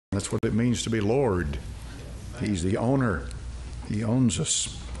That's what it means to be Lord. He's the owner. He owns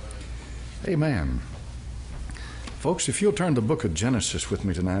us. Amen. Folks, if you'll turn to the book of Genesis with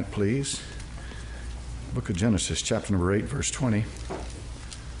me tonight, please. Book of Genesis, chapter number 8, verse 20.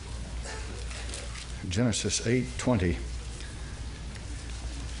 Genesis 8:20.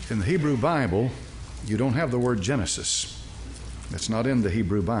 In the Hebrew Bible, you don't have the word Genesis. It's not in the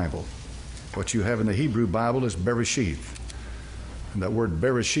Hebrew Bible. What you have in the Hebrew Bible is Bereshith. And that word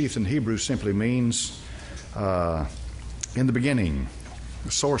Bereshith in Hebrew simply means in the beginning,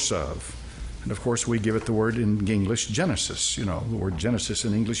 the source of. And of course we give it the word in English Genesis. You know, the word Genesis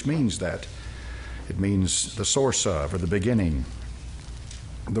in English means that. It means the source of, or the beginning,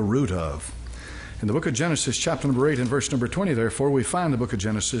 the root of. In the book of Genesis, chapter number 8 and verse number 20, therefore, we find the book of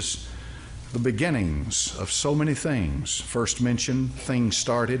Genesis, the beginnings of so many things. First mention, things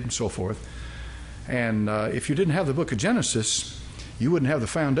started, and so forth. And if you didn't have the book of Genesis, you wouldn't have the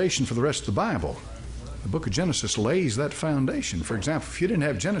foundation for the rest of the Bible. The book of Genesis lays that foundation. For example, if you didn't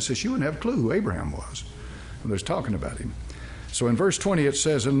have Genesis, you wouldn't have a clue who Abraham was when there's talking about him. So in verse 20 it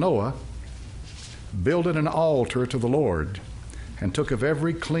says, and Noah builded an altar to the Lord, and took of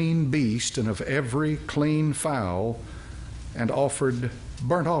every clean beast and of every clean fowl, and offered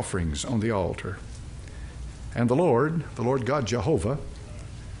burnt offerings on the altar. And the Lord God Jehovah,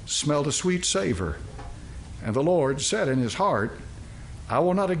 smelled a sweet savor. And the Lord said in his heart, I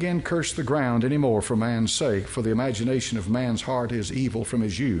will not again curse the ground any more for man's sake, for the imagination of man's heart is evil from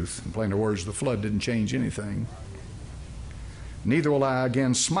his youth. In plainer words, the flood didn't change anything. Neither will I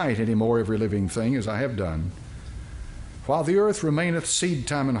again smite any more every living thing as I have done. While the earth remaineth, seed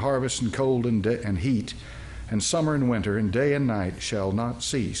time and harvest, and cold and heat, and summer and winter, and day and night shall not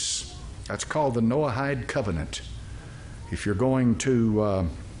cease. That's called the Noahide covenant. If you're going to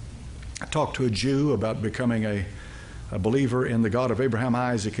talk to a Jew about becoming a believer in the God of Abraham,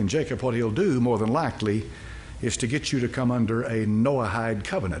 Isaac, and Jacob, what he'll do more than likely is to get you to come under a Noahide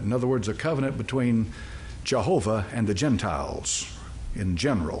covenant. In other words, a covenant between Jehovah and the Gentiles in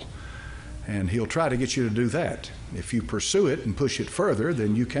general. And he'll try to get you to do that. If you pursue it and push it further,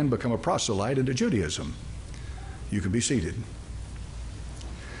 then you can become a proselyte into Judaism. You can be seated.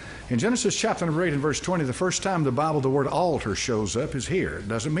 In Genesis chapter number 8 and verse 20, the first time the Bible, the word altar shows up is here. It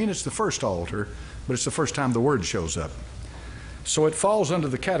doesn't mean it's the first altar, but it's the first time the word shows up. So it falls under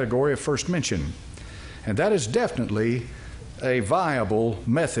the category of first mention. And that is definitely a viable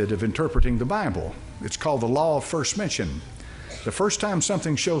method of interpreting the Bible. It's called the law of first mention. The first time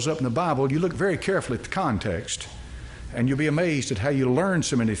something shows up in the Bible, you look very carefully at the context, and you'll be amazed at how you learn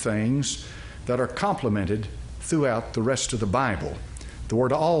so many things that are complemented throughout the rest of the Bible. The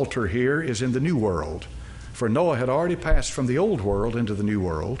word altar here is in the New World, for Noah had already passed from the Old World into the New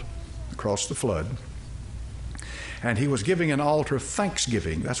World, across the flood, and he was giving an altar of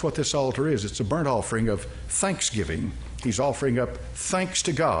thanksgiving. That's what this altar is. It's a burnt offering of thanksgiving. He's offering up thanks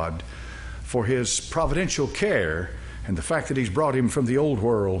to God for his providential care and the fact that he's brought him from the Old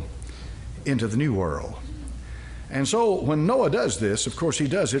World into the New World. And so when Noah does this, of course he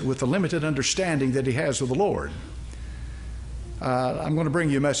does it with the limited understanding that he has of the Lord. I'm going to bring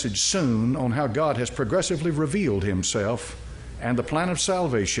you a message soon on how God has progressively revealed himself and the plan of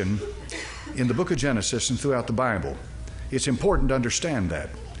salvation in the book of Genesis and throughout the Bible. It's important to understand that,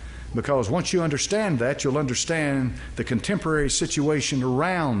 because once you understand that, you'll understand the contemporary situation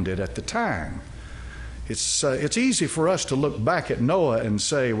around it at the time. It's easy for us to look back at Noah and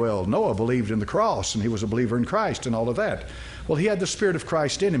say, well, Noah believed in the cross and he was a believer in Christ and all of that. Well, he had the Spirit of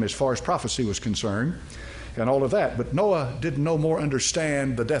Christ in him as far as prophecy was concerned and all of that. But Noah didn't no more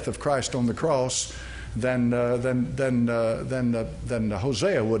understand the death of Christ on the cross than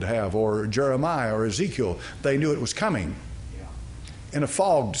Hosea would have, or Jeremiah or Ezekiel. They knew it was coming in a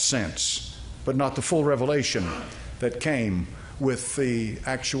fogged sense, but not the full revelation that came with the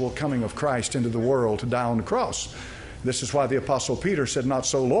actual coming of Christ into the world to die on the cross. This is why the Apostle Peter said, not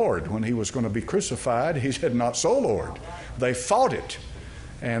so, Lord. When he was going to be crucified, he said, not so, Lord. They fought it.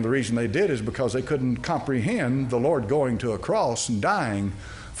 And the reason they did is because they couldn't comprehend the Lord going to a cross and dying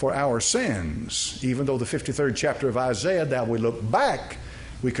for our sins. Even though the 53rd chapter of Isaiah, that we look back,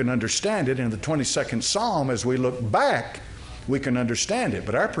 we can understand it. In the 22nd Psalm, as we look back, we can understand it.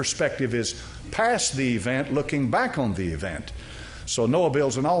 But our perspective is past the event, looking back on the event. So Noah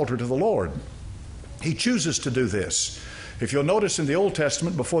builds an altar to the Lord. He chooses to do this. If you'll notice in the Old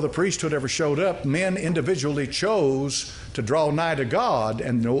Testament, before the priesthood ever showed up, men individually chose to draw nigh to God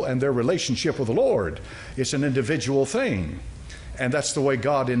and their relationship with the Lord. It's an individual thing. And that's the way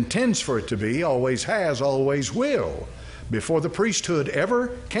God intends for it to be, always has, always will. Before the priesthood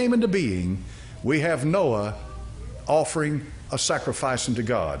ever came into being, we have Noah offering a sacrifice unto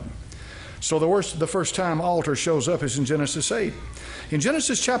God. So the first time altar shows up is in Genesis 8. In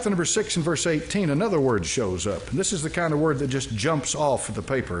Genesis chapter number 6 and verse 18, another word shows up. And this is the kind of word that just jumps off of the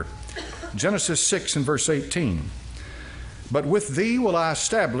paper. Genesis 6 and verse 18. But with thee will I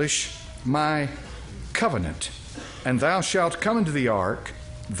establish my covenant, and thou shalt come into the ark,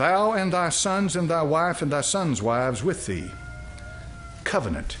 thou and thy sons and thy wife and thy sons' wives with thee.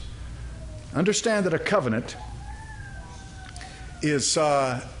 Covenant. Understand that a covenant is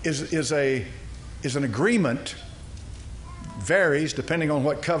an agreement, varies depending on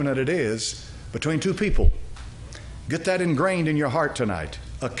what covenant it is, between two people. Get that ingrained in your heart tonight.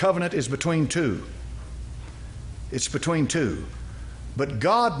 A covenant is between two. It's between two. But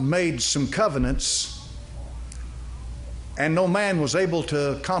God made some covenants, and no man was able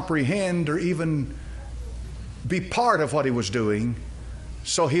to comprehend or even be part of what he was doing,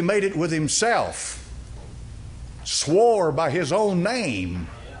 so he made it with himself, swore by his own name,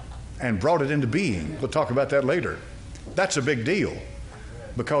 and brought it into being. We'll talk about that later. That's a big deal,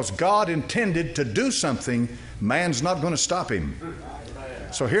 because God intended to do something. Man's not going to stop him.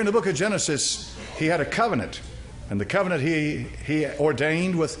 So here in the book of Genesis, he had a covenant, and the covenant he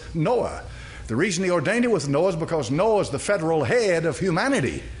ordained with Noah. The reason he ordained it with Noah is because Noah is the federal head of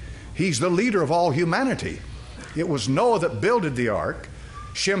humanity. He's the leader of all humanity. It was Noah that builded the ark.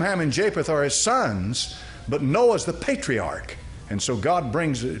 Shem, Ham, and Japheth are his sons, but Noah's the patriarch. And so God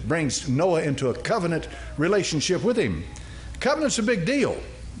brings Noah into a covenant relationship with him. Covenant's a big deal.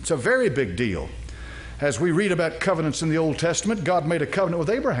 It's a very big deal. As we read about covenants in the Old Testament, God made a covenant with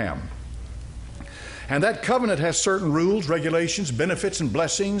Abraham. And that covenant has certain rules, regulations, benefits, and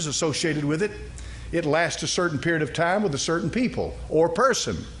blessings associated with it. It lasts a certain period of time with a certain people or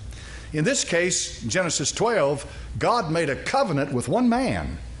person. In this case, Genesis 12, God made a covenant with one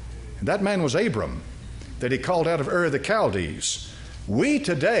man, and that man was Abram, that he called out of Ur of the Chaldees. We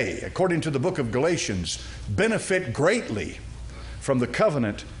today, according to the book of Galatians, benefit greatly from the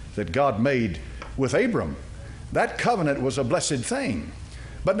covenant that God made with Abram. That covenant was a blessed thing.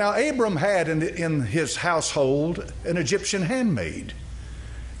 But now Abram had in his household an Egyptian handmaid.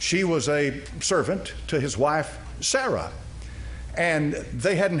 She was a servant to his wife Sarah. And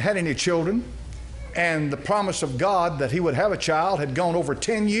they hadn't had any children. And the promise of God that he would have a child had gone over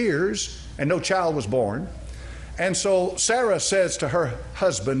 10 years, and no child was born. And so Sarah says to her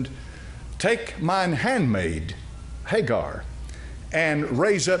husband, "Take mine handmaid, Hagar, and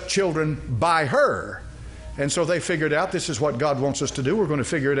raise up children by her." And so they figured out, this is what God wants us to do. We're going to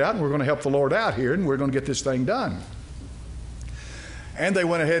figure it out, and we're going to help the Lord out here, and we're going to get this thing done. And they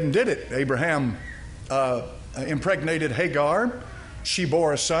went ahead and did it. Abraham impregnated Hagar. She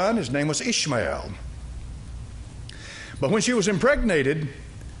bore a son. His name was Ishmael. But when she was impregnated,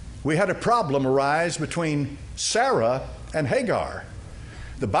 we had a problem arise between Sarah and Hagar.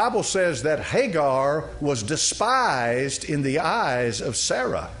 The Bible says that Hagar was despised in the eyes of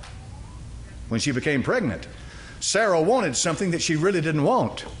Sarah when she became pregnant. Sarah wanted something that she really didn't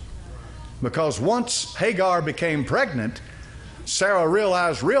want, because once Hagar became pregnant, Sarah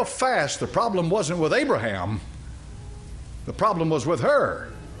realized real fast the problem wasn't with Abraham. The problem was with her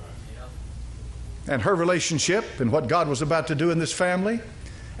and her relationship and what God was about to do in this family.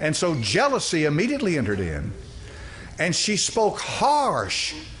 And so jealousy immediately entered in, and she spoke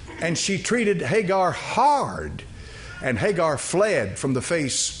harsh, and she treated Hagar hard, and Hagar fled from the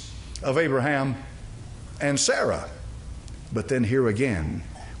face of Abraham and Sarah. But then here again,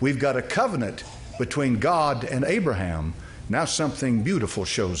 we've got a covenant between God and Abraham. Now something beautiful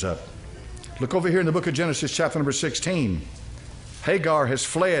shows up. Look over here in the book of Genesis chapter number 16. Hagar has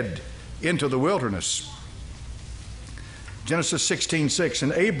fled into the wilderness. Genesis 16:6,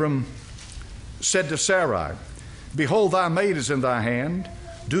 and Abram said to Sarai, "Behold, thy maid is in thy hand.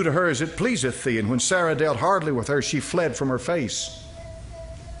 Do to her as it pleaseth thee." And when Sarah dealt hardly with her, she fled from her face.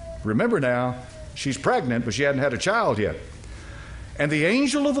 Remember now, she's pregnant, but she hadn't had a child yet. And the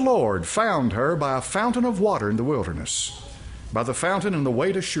angel of the Lord found her by a fountain of water in the wilderness, by the fountain in the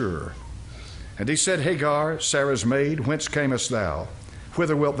way to Shur. And he said, "Hagar, Sarah's maid, whence camest thou?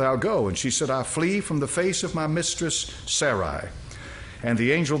 Whither wilt thou go?" And she said, "I flee from the face of my mistress Sarai." And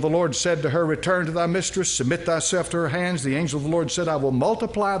the angel of the Lord said to her, "Return to thy mistress, submit thyself to her hands." The angel of the Lord said, "I will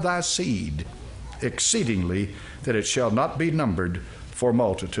multiply thy seed exceedingly, that it shall not be numbered for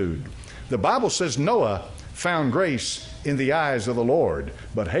multitude." The Bible says Noah found grace in the eyes of the Lord,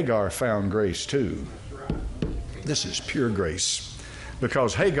 but Hagar found grace too. This is pure grace,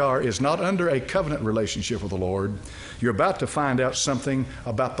 because Hagar is not under a covenant relationship with the Lord. You're about to find out something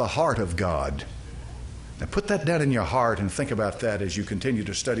about the heart of God. Now put that down in your heart and think about that as you continue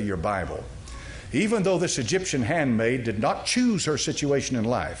to study your Bible. Even though this Egyptian handmaid did not choose her situation in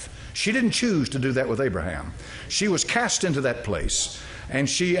life, she didn't choose to do that with Abraham. She was cast into that place,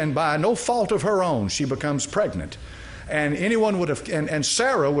 and by no fault of her own, she becomes pregnant. And anyone would have, and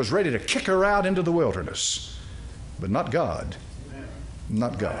Sarah was ready to kick her out into the wilderness. But not God.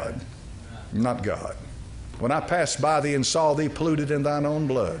 Not God. Not God. When I passed by thee and saw thee polluted in thine own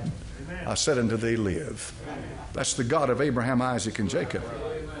blood, I said unto thee, live. That's the God of Abraham, Isaac, and Jacob.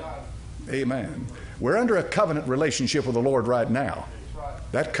 Amen. We're under a covenant relationship with the Lord right now.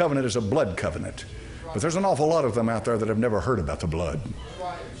 That covenant is a blood covenant. But there's an awful lot of them out there that have never heard about the blood.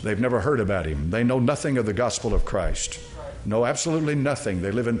 They've never heard about Him. They know nothing of the gospel of Christ. No, absolutely nothing.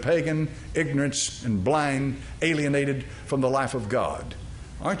 They live in pagan ignorance and blind, alienated from the life of God.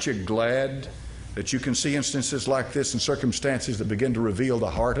 Aren't you glad that you can see instances like this and circumstances that begin to reveal the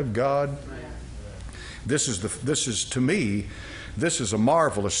heart of God? This is to me, this is a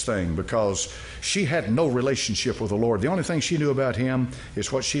marvelous thing, because she had no relationship with the Lord. The only thing she knew about Him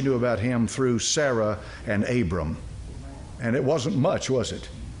is what she knew about Him through Sarah and Abram. And it wasn't much, was it?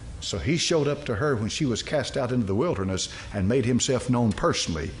 So He showed up to her when she was cast out into the wilderness and made Himself known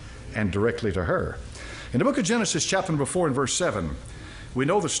personally and directly to her. In the book of Genesis, chapter number 4 and verse 7, we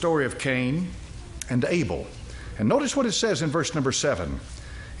know the story of Cain and Abel. And notice what it says in verse number 7.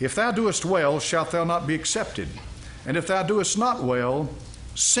 If thou doest well, shalt thou not be accepted. And if thou doest not well,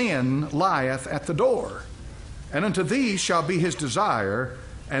 sin lieth at the door. And unto thee shall be his desire,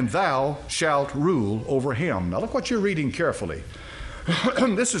 and thou shalt rule over him. Now look what you're reading carefully.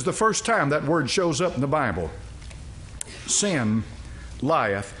 This is the first time that word shows up in the Bible. Sin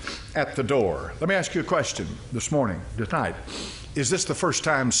lieth at the door. Let me ask you a question this morning, tonight. Is this the first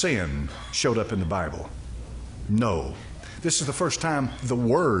time sin showed up in the Bible? No. This is the first time the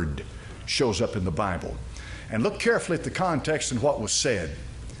word shows up in the Bible. And look carefully at the context and what was said.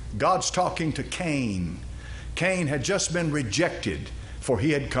 God's talking to Cain. Cain had just been rejected, for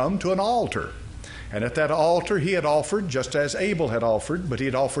he had come to an altar. And at that altar he had offered, just as Abel had offered, but he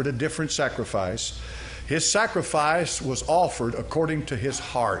had offered a different sacrifice. His sacrifice was offered according to his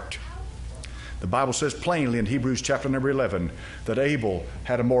heart. The Bible says plainly in Hebrews chapter number 11 that Abel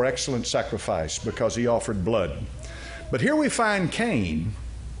had a more excellent sacrifice because he offered blood. But here we find Cain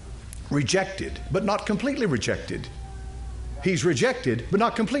rejected, but not completely rejected. He's rejected, but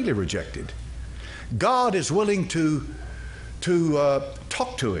not completely rejected. God is willing to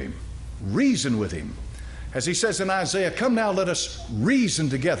talk to him, reason with him. As he says in Isaiah, come now, let us reason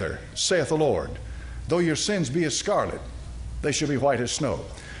together, saith the Lord. Though your sins be as scarlet, they shall be white as snow.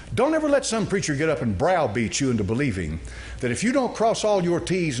 Don't ever let some preacher get up and browbeat you into believing that if you don't cross all your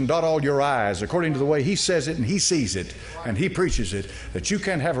T's and dot all your I's according to the way he says it and he sees it and he preaches it, that you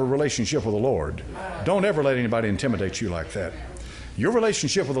can't have a relationship with the Lord. Don't ever let anybody intimidate you like that. Your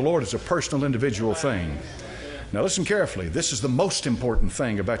relationship with the Lord is a personal, individual thing. Now listen carefully. This is the most important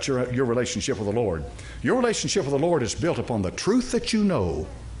thing about your relationship with the Lord. Your relationship with the Lord is built upon the truth that you know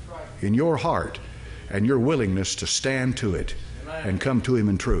in your heart and your willingness to stand to it and come to Him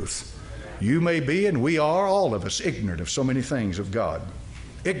in truth. You may be, and we are, all of us, ignorant of so many things of God.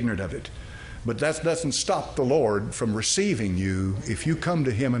 Ignorant of it. But that doesn't stop the Lord from receiving you if you come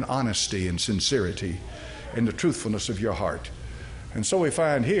to Him in honesty and sincerity and the truthfulness of your heart. And so we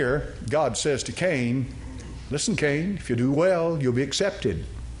find here, God says to Cain, listen, Cain, if you do well, you'll be accepted.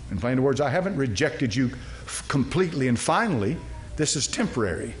 In plain words, I haven't rejected you completely and finally. This is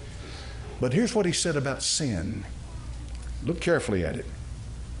temporary. But here's what He said about sin. Look carefully at it.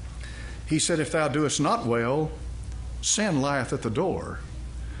 He said, if thou doest not well, sin lieth at the door.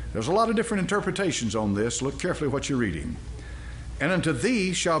 There's a lot of different interpretations on this. Look carefully what you're reading. And unto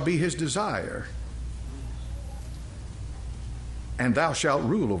thee shall be his desire, and thou shalt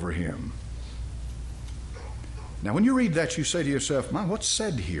rule over him. Now, when you read that, you say to yourself, man, what's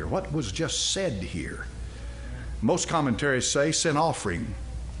said here? What was just said here? Most commentaries say sin offering,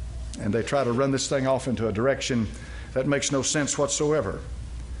 and they try to run this thing off into a direction that makes no sense whatsoever.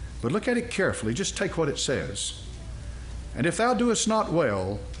 But look at it carefully. Just take what it says. And if thou doest not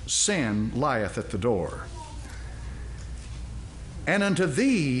well, sin lieth at the door. And unto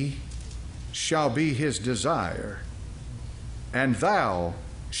thee shall be his desire, and thou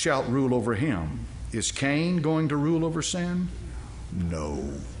shalt rule over him. Is Cain going to rule over sin? No.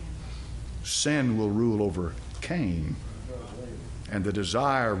 Sin will rule over Cain. And the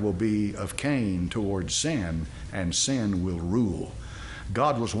desire will be of Cain towards sin, and sin will rule.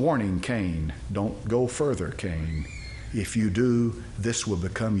 God was warning Cain, don't go further, Cain. If you do, this will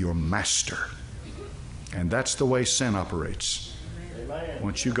become your master. And that's the way sin operates.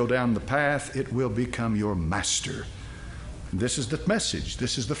 Once you go down the path, it will become your master. This is the message.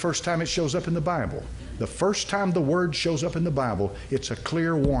 This is the first time it shows up in the Bible. The first time the word shows up in the Bible, it's a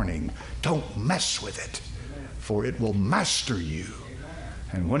clear warning. Don't mess with it, for it will master you.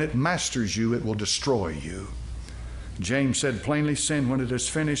 And when it masters you, it will destroy you. James said plainly, sin, when it is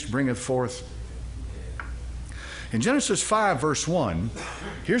finished, bringeth forth. In Genesis 5, verse 1,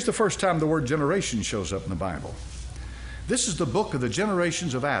 here's the first time the word generation shows up in the Bible. This is the book of the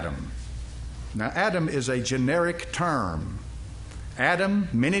generations of Adam. Now, Adam is a generic term. Adam,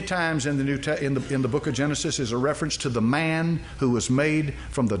 many times in the book of Genesis, is a reference to the man who was made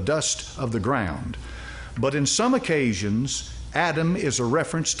from the dust of the ground. But in some occasions, Adam is a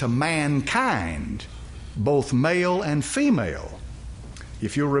reference to mankind, both male and female.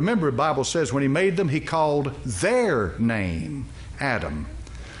 If you'll remember, the Bible says when he made them, he called their name Adam.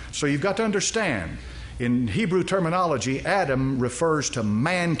 So you've got to understand, in Hebrew terminology, Adam refers to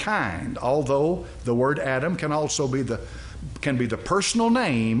mankind, although the word Adam can also be the personal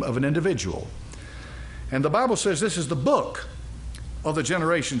name of an individual. And the Bible says this is the book of the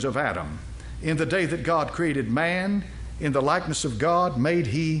generations of Adam. In the day that God created man, in the likeness of God made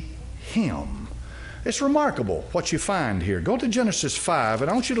he him. It's remarkable what you find here. Go to Genesis 5, and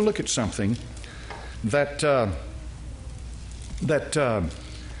I want you to look at something that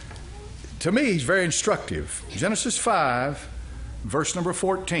to me is very instructive. Genesis 5, verse number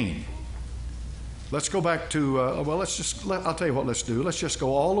 14. Let's go back to, I'll tell you what let's do. Let's just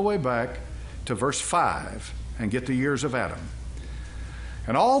go all the way back to verse 5 and get the years of Adam.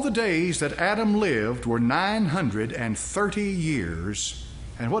 And all the days that Adam lived were 930 years.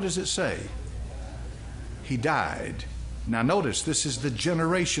 And what does it say? He died. Now notice, this is the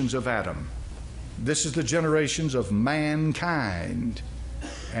generations of Adam. This is the generations of mankind.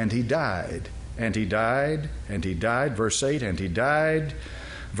 And he died, and he died, and he died. Verse 8, and he died.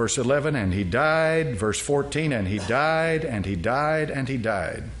 Verse 11, and he died. Verse 14, and he died, and he died, and he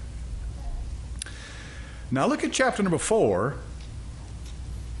died. Now look at chapter number 4.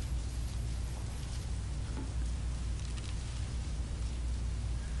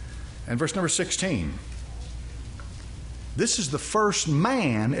 And verse number 16. This is the first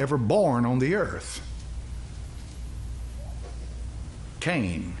man ever born on the earth.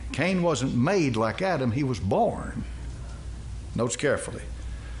 Cain. Cain wasn't made like Adam, he was born. Notice carefully.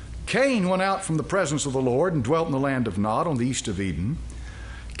 Cain went out from the presence of the Lord and dwelt in the land of Nod on the east of Eden.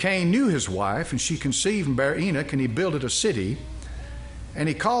 Cain knew his wife, and she conceived and bare Enoch, and he builded a city, and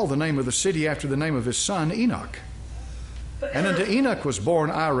he called the name of the city after the name of his son Enoch. And unto Enoch was born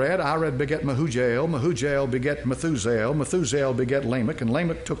Irad. Irad begat Mehujael. Mehujael begat Methusael. Methusael begat Lamech. And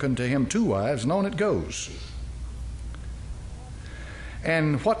Lamech took unto him 2 wives, and on it goes.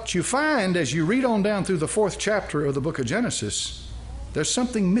 And what you find as you read on down through the 4th chapter of the book of Genesis, there's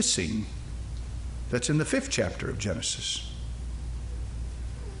something missing that's in the 5th chapter of Genesis.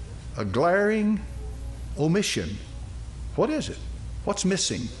 A glaring omission. What is it? What's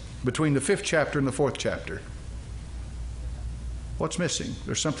missing between the 5th chapter and the 4th chapter? What's missing?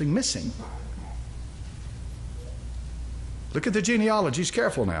 There's something missing. Look at the genealogies.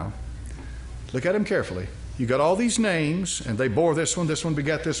 Careful now. Look at them carefully. You got all these names, and they bore this one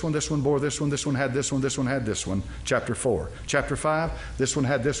begat this one bore this one had this one had this one. Chapter 4. Chapter 5, this one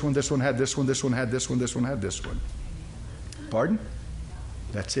had this one had this one had this one had this one. Pardon?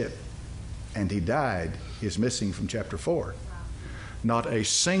 That's it. And he died is missing from chapter 4. Not a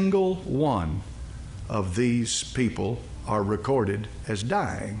single one of these people are recorded as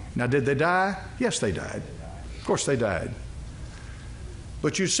dying. Now, did they die? Yes, they died. Of course they died.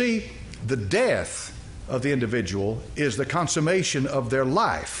 But you see, the death of the individual is the consummation of their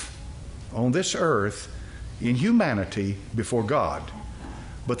life on this earth in humanity before God.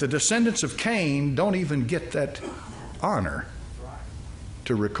 But the descendants of Cain don't even get that honor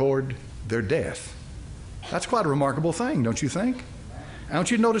to record their death. That's quite a remarkable thing, don't you think? I want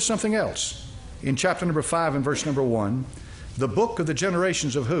you to notice something else. In chapter number 5 and verse number 1, the book of the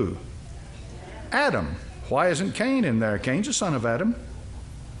generations of who? Adam. Why isn't Cain in there? Cain's a son of Adam.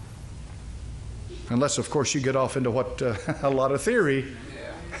 Unless, of course, you get off into what a lot of theory,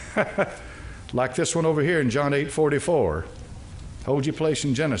 like this one over here in John 8:44. Hold your place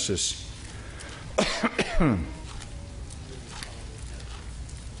in Genesis.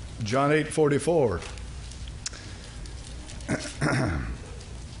 John 8:44.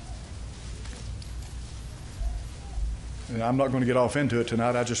 And I'm not going to get off into it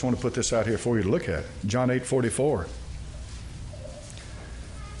tonight. I just want to put this out here for you to look at. John 8:44.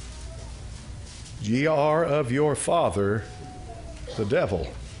 Ye are of your father, the devil.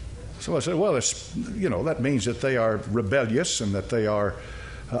 So I said, well, that means that they are rebellious and that they are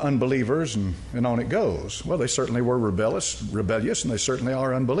unbelievers, and on it goes. Well, they certainly were rebellious, and they certainly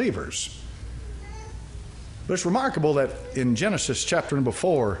are unbelievers. But it's remarkable that in Genesis chapter number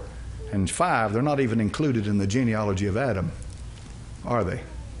 4 and 5, they're not even included in the genealogy of Adam, are they?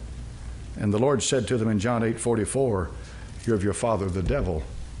 And the Lord said to them in John 8:44, "You're of your father the devil."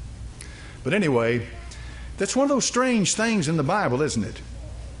 But anyway, that's one of those strange things in the Bible, isn't it?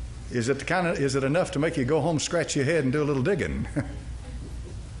 Is it enough to make you go home, scratch your head, and do a little digging?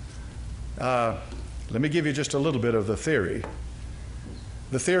 Let me give you just a little bit of the theory.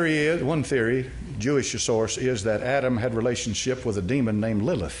 The theory is, one theory, Jewish source, is that Adam had relationship with a demon named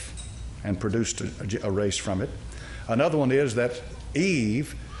Lilith and produced a race from it. Another one is that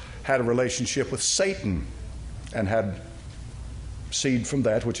Eve had a relationship with Satan and had seed from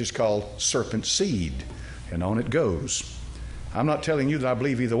that, which is called serpent seed, and on it goes. I'm not telling you that I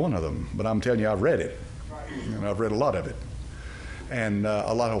believe either one of them, but I'm telling you I've read it, and I've read a lot of it, and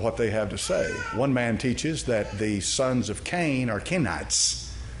a lot of what they have to say. One man teaches that the sons of Cain are Kenites,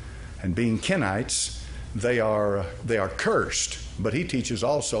 and being Kenites, they are cursed, but he teaches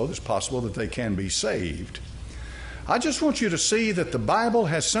also that it's possible that they can be saved. I just want you to see that the Bible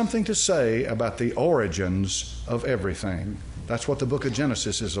has something to say about the origins of everything. That's what the book of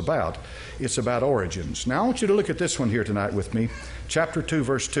Genesis is about. It's about origins. Now I want you to look at this one here tonight with me. Chapter 2,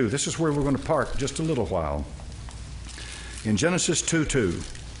 verse 2. This is where we're going to park just a little while. In Genesis 2:2.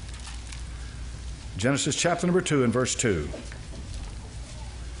 Genesis chapter number 2 and verse 2.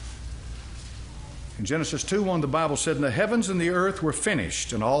 In Genesis 2:1, the Bible said, "And the heavens and the earth were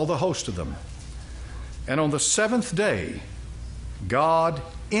finished, and all the host of them. And on the seventh day, God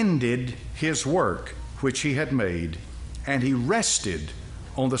ended his work which he had made, and he rested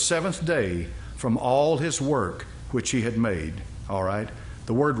on the seventh day from all his work which he had made." All right?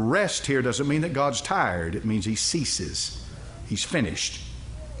 The word rest here doesn't mean that God's tired. It means he ceases. He's finished.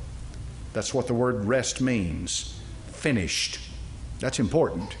 That's what the word rest means. Finished. That's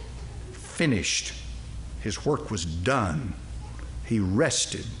important. Finished. His work was done. He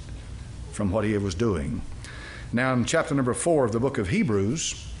rested from what he was doing. Now in chapter number 4 of the book of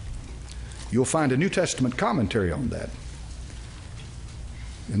Hebrews, you'll find a New Testament commentary on that.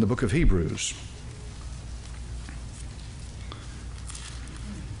 In the book of Hebrews.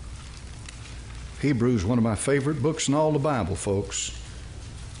 Hebrews, one of my favorite books in all the Bible, folks.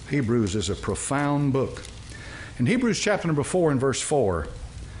 Hebrews is a profound book. In Hebrews chapter number 4 and verse 4,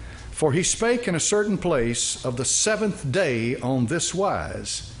 "For he spake in a certain place of the seventh day on this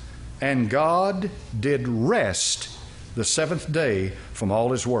wise, and God did rest the seventh day from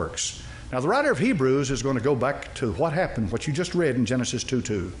all his works." Now the writer of Hebrews is going to go back to what happened, what you just read in Genesis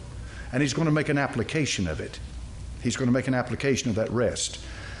 2:2, and he's going to make an application of it. He's going to make an application of that rest.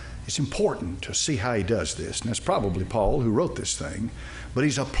 It's important to see how he does this, and it's probably Paul who wrote this thing, but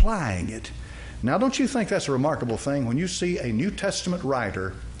he's applying it. Now don't you think that's a remarkable thing when you see a New Testament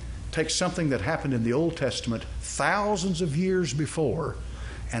writer take something that happened in the Old Testament thousands of years before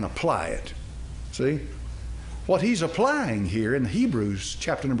and apply it? See? What he's applying here in Hebrews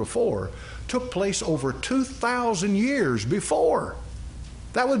chapter number 4 took place over 2,000 years before.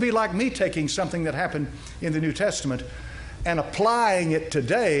 That would be like me taking something that happened in the New Testament and applying it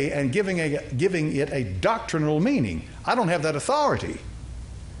today and giving it a doctrinal meaning. I don't have that authority.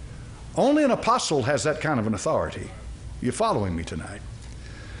 Only an apostle has that kind of an authority. You're following me tonight?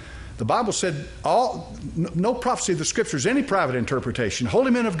 The Bible said, no prophecy of the Scriptures, any private interpretation.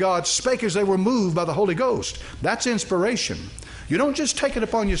 Holy men of God spake as they were moved by the Holy Ghost. That's inspiration. You don't just take it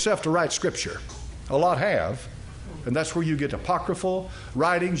upon yourself to write Scripture. A lot have. And that's where you get apocryphal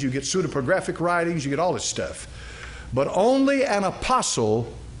writings, you get pseudepigraphic writings, you get all this stuff. But only an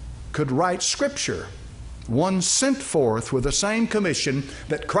apostle could write Scripture. One sent forth with the same commission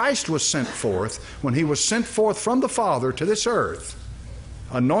that Christ was sent forth when he was sent forth from the Father to this earth.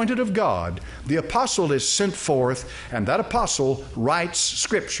 Anointed of God, the apostle is sent forth, and that apostle writes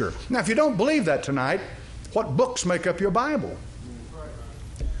Scripture. Now, if you don't believe that tonight, what books make up your Bible?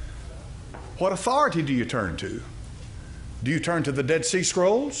 What authority do you turn to? Do you turn to the Dead Sea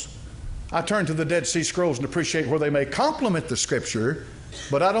Scrolls? I turn to the Dead Sea Scrolls and appreciate where they may complement the Scripture,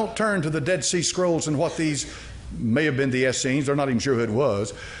 but I don't turn to the Dead Sea Scrolls and what these may have been the Essenes, they're not even sure who it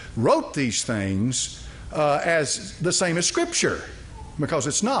was, wrote these things as the same as Scripture, because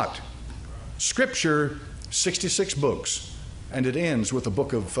it's not. Scripture, 66 books, and it ends with the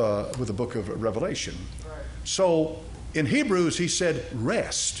book of Revelation. So in Hebrews he said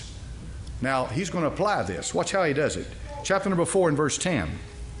rest. Now he's going to apply this. Watch how he does it. Chapter number 4 and verse 10.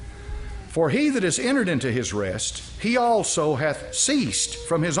 "For he that is entered into his rest, he also hath ceased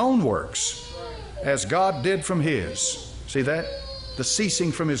from his own works, as God did from his." See that? the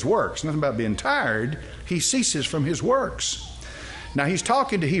ceasing from his works. Nothing about being tired. He ceases from his works. Now, he's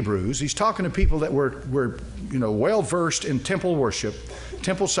talking to Hebrews. He's talking to people that were well versed in temple worship,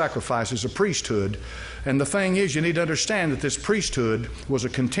 temple sacrifices, a priesthood. And the thing is, you need to understand that this priesthood was a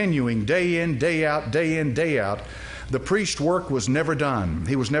continuing day in, day out, day in, day out. The priest work was never done.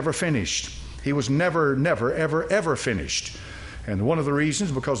 He was never finished. He was never, ever finished. And one of the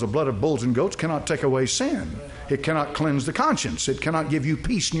reasons, because the blood of bulls and goats cannot take away sin. It cannot cleanse the conscience. It cannot give you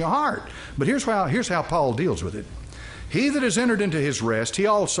peace in your heart. But here's how Paul deals with it. He that is entered into his rest, he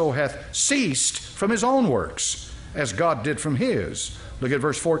also hath ceased from his own works, as God did from his. Look at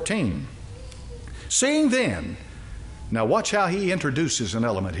verse 14. Seeing then, now watch how he introduces an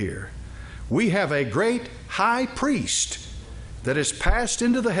element here. We have a great high priest that is passed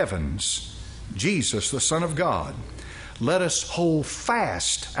into the heavens, Jesus, the Son of God. Let us hold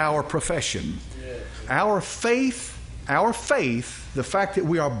fast our profession. Yes. Our faith, the fact that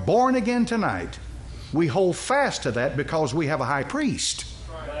we are born again tonight, we hold fast to that because we have a high priest.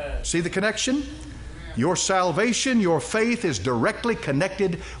 Right. See the connection? Your salvation, your faith is directly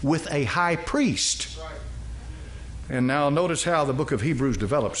connected with a high priest. Right. And now notice how the book of Hebrews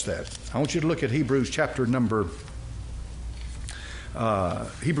develops that. I want you to look at Hebrews chapter number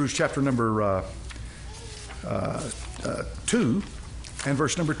 2 and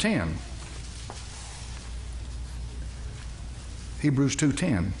verse number 10. Hebrews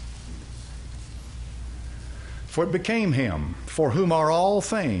 2:10. For it became him, for whom are all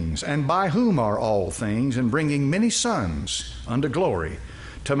things, and by whom are all things, and bringing many sons unto glory,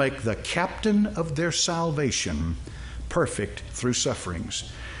 to make the captain of their salvation perfect through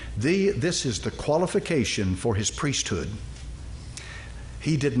sufferings. This is the qualification for his priesthood.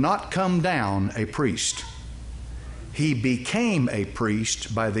 He did not come down a priest. He became a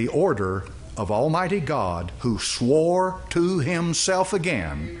priest by the order of Almighty God, who swore to himself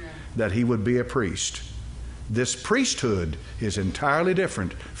again that he would be a priest. This priesthood is entirely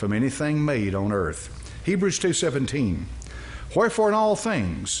different from anything made on earth. Hebrews 2:17. Wherefore in all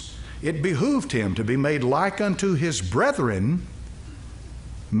things it behooved him to be made like unto his brethren,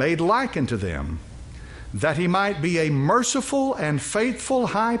 made like unto them, that he might be a merciful and faithful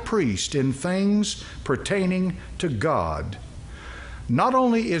high priest in things pertaining to God. Not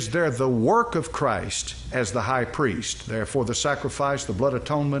only is there the work of Christ as the high priest, therefore the sacrifice, the blood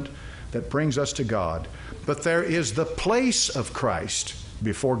atonement that brings us to God, but there is the place of Christ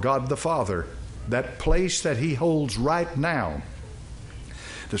before God the Father, that place that he holds right now.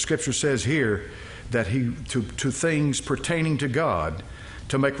 The scripture says here that to things pertaining to God,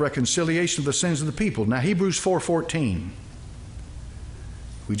 to make reconciliation of the sins of the people. Now Hebrews 4:14.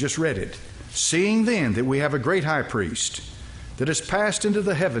 We just read it. Seeing then that we have a great high priest that is passed into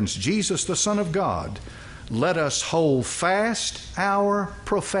the heavens, Jesus the Son of God, let us hold fast our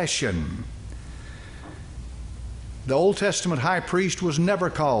profession. The Old Testament high priest was never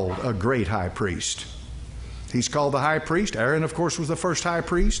called a great high priest. He's called the high priest. Aaron, of course, was the first high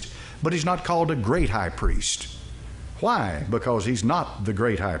priest, but he's not called a great high priest. Why? Because he's not the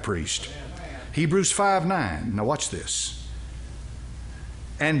great high priest. Hebrews 5:9. Now watch this.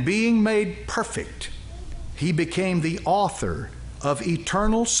 And being made perfect, he became the author of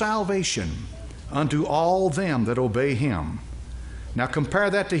eternal salvation unto all them that obey him. Now compare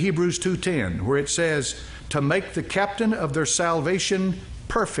that to Hebrews 2:10, where it says, to make the captain of their salvation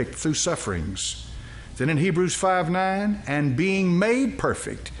perfect through sufferings. Then in Hebrews 5:9, and being made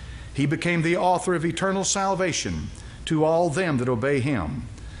perfect, he became the author of eternal salvation to all them that obey him.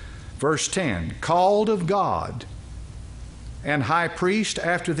 Verse 10, called of God and high priest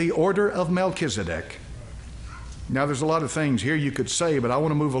after the order of Melchizedek. Now there's a lot of things here you could say, but I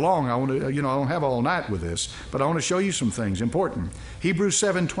want to move along. I don't have all night with this, but I want to show you some things important. Hebrews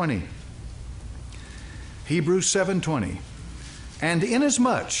 7:20. Hebrews 7:20. And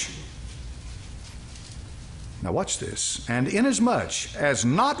inasmuch, now watch this, and inasmuch as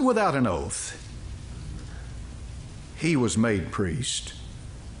not without an oath he was made priest,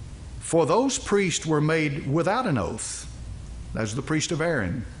 for those priests were made without an oath. That's the priest of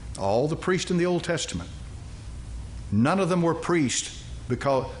Aaron, all the priests in the Old Testament. None of them were priests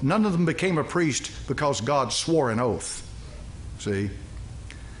because none of them became a priest because God swore an oath. See?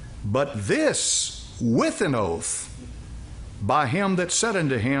 But this with an oath by him that said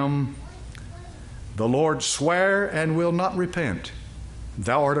unto him, the Lord sware and will not repent.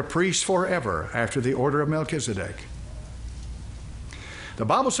 Thou art a priest forever after the order of Melchizedek. The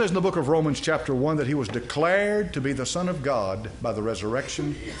Bible says in the book of Romans chapter 1 that he was declared to be the Son of God by the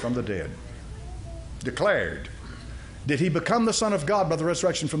resurrection from the dead. Declared. Did he become the Son of God by the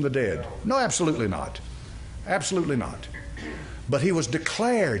resurrection from the dead? No, absolutely not. Absolutely not. But he was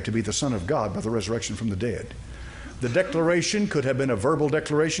declared to be the Son of God by the resurrection from the dead. The declaration could have been a verbal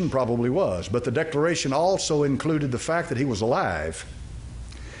declaration, probably was, but the declaration also included the fact that he was alive,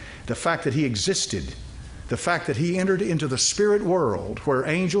 the fact that he existed, the fact that he entered into the spirit world where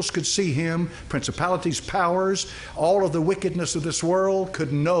angels could see him, principalities, powers, all of the wickedness of this world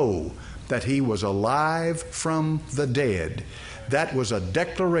could know that he was alive from the dead. That was a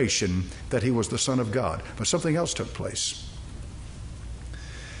declaration that he was the Son of God. But something else took place.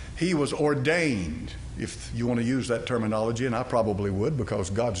 He was ordained, if you want to use that terminology, and I probably would because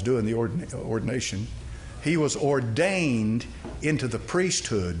God's doing the ordination. He was ordained into the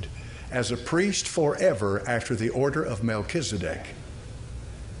priesthood as a priest forever after the order of Melchizedek.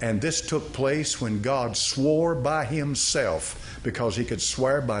 And this took place when God swore by himself, because he could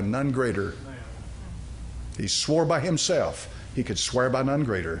swear by none greater. He swore by himself, he could swear by none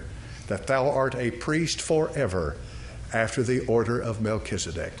greater, that thou art a priest forever after the order of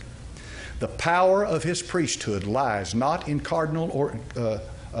Melchizedek. The power of his priesthood lies not in carnal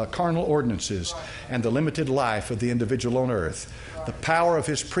ordinances and the limited life of the individual on earth. The power of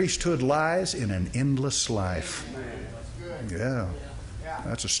his priesthood lies in an endless life. Yeah,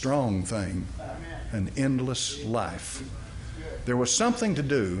 that's a strong thing. An endless life. There was something to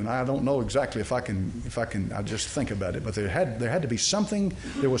do, and I don't know exactly if I can. I just think about it. But there had to be something.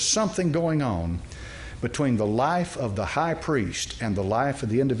 There was something going on between the life of the high priest and the life of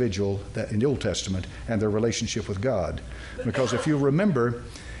the individual that in the Old Testament and their relationship with God. Because if you remember,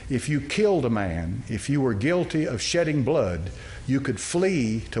 if you killed a man, if you were guilty of shedding blood, you could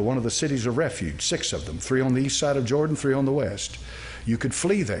flee to one of the cities of refuge, 6 of them, 3 on the east side of Jordan, 3 on the west. You could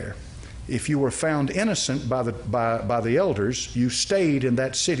flee there. If you were found innocent by the elders, you stayed in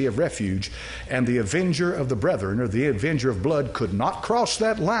that city of refuge, and the avenger of the brethren, or the avenger of blood, could not cross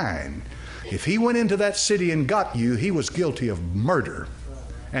that line. If he went into that city and got you, he was guilty of murder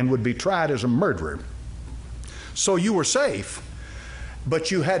and would be tried as a murderer. So you were safe,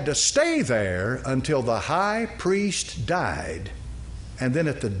 but you had to stay there until the high priest died. And then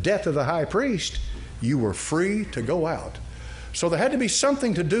at the death of the high priest, you were free to go out. So there had to be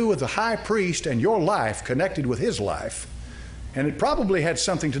something to do with the high priest and your life connected with his life. And it probably had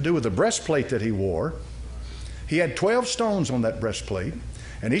something to do with the breastplate that he wore. He had 12 stones on that breastplate,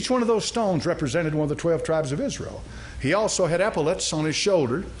 and each one of those stones represented one of the 12 tribes of Israel. He also had epaulets on his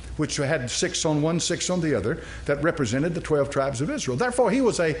shoulder, which had 6 on one, 6 on the other, that represented the 12 tribes of Israel. Therefore, he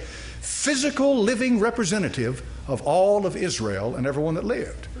was a physical, living representative of all of Israel and everyone that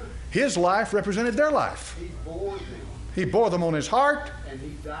lived. His life represented their life. He bore them on his heart. And he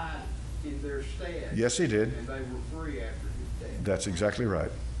died in their stead. Yes, he did. And they were free after his death. That's exactly right.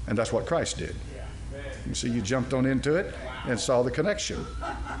 And that's what Christ did. Yeah. You see, you jumped on into it and saw the connection.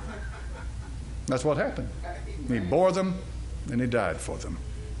 That's what happened. He bore them and he died for them.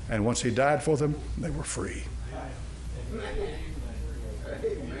 And once he died for them, they were free.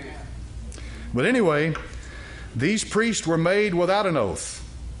 But anyway, these priests were made without an oath,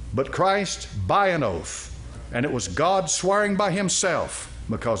 but Christ by an oath. And it was God swearing by himself,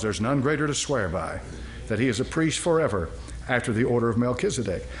 because there's none greater to swear by, that he is a priest forever after the order of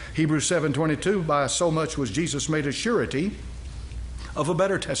Melchizedek. Hebrews 7:22, by so much was Jesus made a surety of a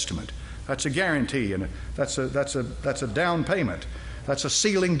better testament. That's a guarantee, and that's a down payment. That's a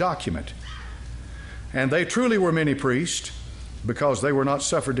sealing document. And they truly were many priests, because they were not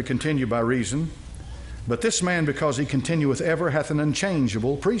suffered to continue by reason. But this man, because he continueth ever, hath an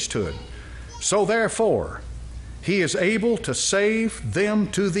unchangeable priesthood. So therefore, he is able to save them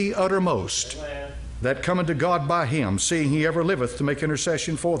to the uttermost that come unto God by him, seeing he ever liveth to make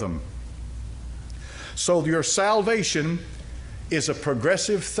intercession for them. So your salvation is a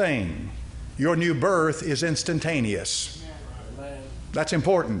progressive thing. Your new birth is instantaneous. That's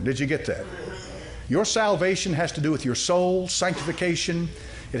important. Did you get that? Your salvation has to do with your soul, sanctification.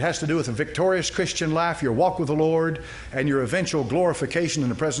 It has to do with a victorious Christian life, your walk with the Lord, and your eventual glorification in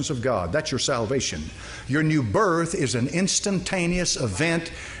the presence of God. That's your salvation. Your new birth is an instantaneous event.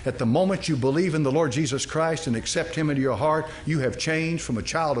 At the moment you believe in the Lord Jesus Christ and accept him into your heart, you have changed from a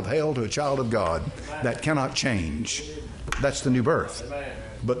child of hell to a child of God. That cannot change. That's the new birth.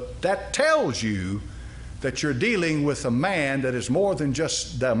 But that tells you that you're dealing with a man that is more than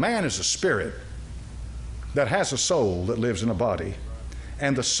just, the man is a spirit that has a soul that lives in a body.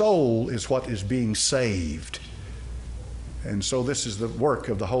 And the soul is what is being saved. And so this is the work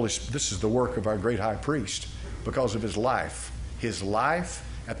of the Holy Spirit. This is the work of our great high priest, because of his life. His life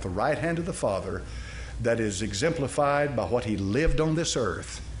at the right hand of the Father, that is exemplified by what he lived on this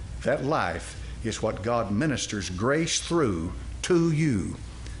earth. That life is what God ministers grace through to you.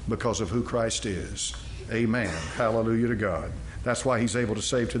 because of who Christ is. Amen. Hallelujah to God. That's why he's able to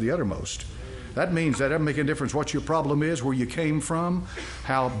save to the uttermost. That means that doesn't make any difference what your problem is, where you came from,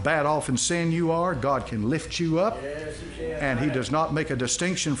 how bad off in sin you are. God can lift you up, and he does not make a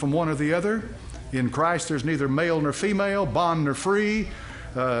distinction from one or the other. In Christ there's neither male nor female, bond nor free,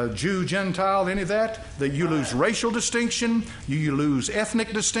 Jew, Gentile, any of that. That you lose racial distinction, you lose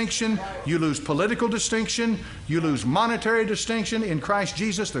ethnic distinction, you lose political distinction, you lose monetary distinction. In Christ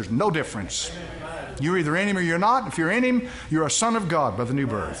Jesus there's no difference. You're either in him or you're not. If you're in him, you're a son of God by the new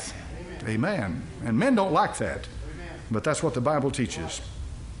birth. Amen. And men don't like that, but that's what the Bible teaches.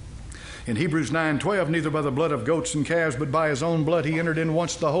 In Hebrews 9:12, neither by the blood of goats and calves, but by his own blood he entered in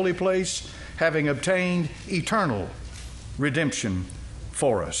once the holy place, having obtained eternal redemption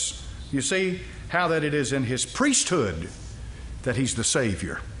for us. You see how that it is in his priesthood that he's the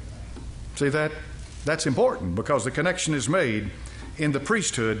Savior. See that? That's important, because the connection is made in the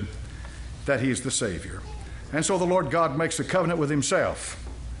priesthood that he is the Savior. And so the Lord God makes a covenant with himself.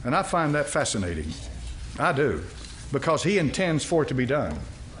 And I find that fascinating. I do. Because he intends for it to be done.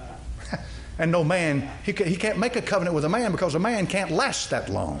 And no man, he can't make a covenant with a man, because a man can't last that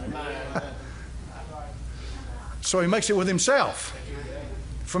long. So he makes it with himself.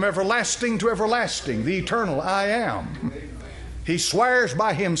 From everlasting to everlasting, the eternal I am. He swears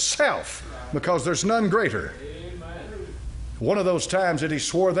by himself, because there's none greater. One of those times that he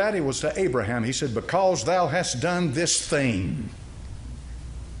swore that, it was to Abraham. He said, because thou hast done this thing,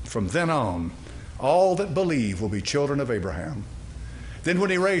 from then on, all that believe will be children of Abraham. Then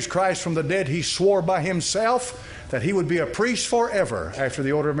when he raised Christ from the dead, he swore by himself that he would be a priest forever after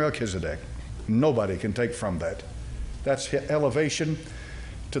the order of Melchizedek. Nobody can take from that. That's elevation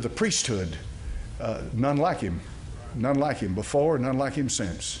to the priesthood. None like him. None like him before, none like him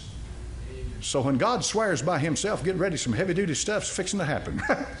since. So when God swears by himself, get ready, some heavy-duty stuff's fixing to happen.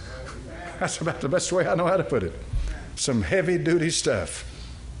 That's about the best way I know how to put it. Some heavy-duty stuff.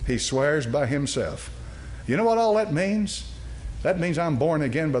 He swears by himself. You know what all that means? That means I'm born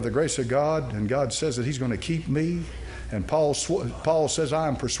again by the grace of God, and God says that he's going to keep me. And Paul says, I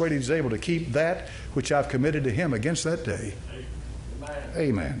am persuaded he's able to keep that which I've committed to him against that day.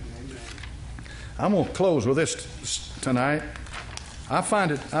 Amen. I'm going to close with this tonight. I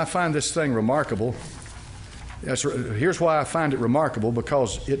find this thing remarkable. Here's why I find it remarkable,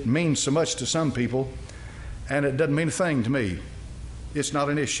 because it means so much to some people, and it doesn't mean a thing to me. It's not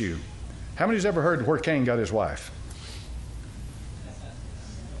an issue. How many's ever heard where Cain got his wife?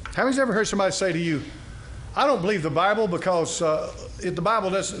 How many's ever heard somebody say to you, I don't believe the Bible, because the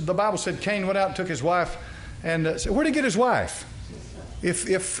Bible said Cain went out and took his wife, and said, where'd he get his wife? If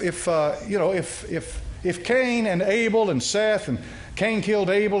Cain and Abel and Seth, and Cain killed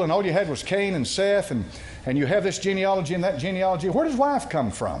Abel, and all you had was Cain and Seth, and you have this genealogy and that genealogy, where did his wife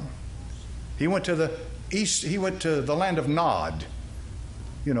come from? He went to the east. He went to the land of Nod,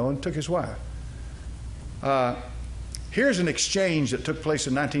 and took his wife. Here's an exchange that took place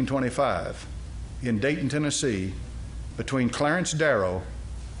in 1925 in Dayton, Tennessee, between Clarence Darrow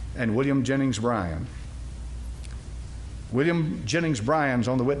and William Jennings Bryan. William Jennings Bryan's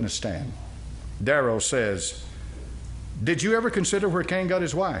on the witness stand. Darrow says, did you ever consider where Cain got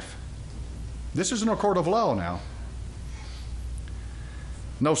his wife? This isn't a court of law now.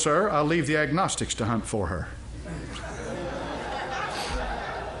 No, sir, I'll leave the agnostics to hunt for her.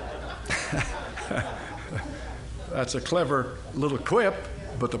 That's a clever little quip,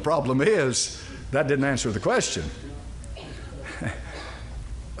 but the problem is that didn't answer the question.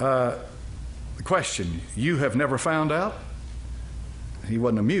 The question, you have never found out? He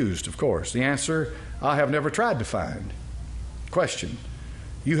wasn't amused, of course. The answer, I have never tried to find. Question,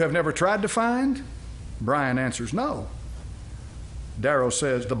 you have never tried to find? Bryan answers, no. Darrow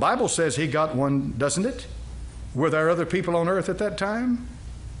says, the Bible says he got one, doesn't it? Were there other people on earth at that time?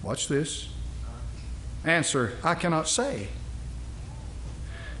 Watch this. Answer, I cannot say.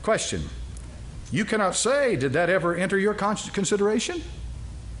 Question, you cannot say, did that ever enter your consideration?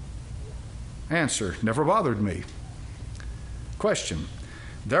 Answer, never bothered me. Question,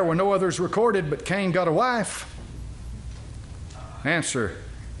 there were no others recorded, but Cain got a wife. Answer,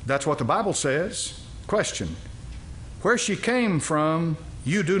 that's what the Bible says. Question, where she came from,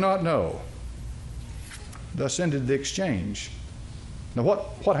 you do not know. Thus ended the exchange. Now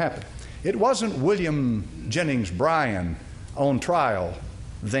what happened? It wasn't William Jennings Bryan on trial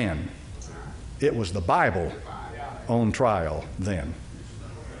then. It was the Bible on trial then.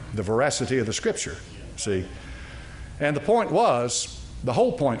 The veracity of the Scripture, see? And the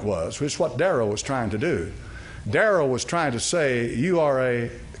whole point was, which is what Darrow was trying to do. Darrow was trying to say, you are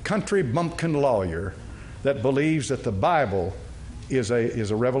a country bumpkin lawyer that believes that the Bible is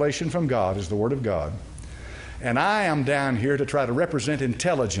a revelation from God, is the Word of God. And I am down here to try to represent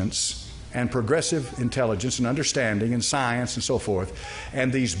intelligence and progressive intelligence and understanding and science and so forth.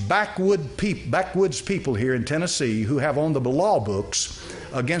 And these backwoods people here in Tennessee who have on the law books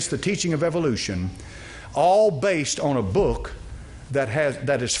against the teaching of evolution, all based on a book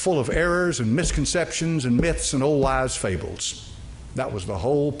that is full of errors and misconceptions and myths and old wives' fables. That was the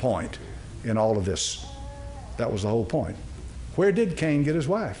whole point in all of this. That was the whole point. Where did Cain get his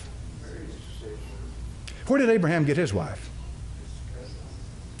wife? Where did Abraham get his wife?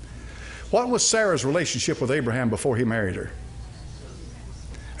 What was Sarah's relationship with Abraham before he married her?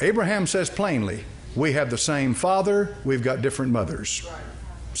 Abraham says plainly, we have the same father, we've got different mothers.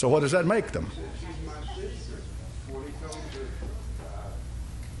 So what does that make them?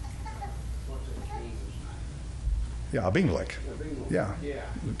 Yeah, Abimelech. Yeah,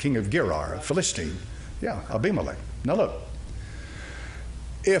 the king of Gerar, Philistine. Yeah, Abimelech. Now look,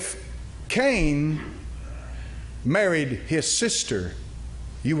 if Cain married his sister,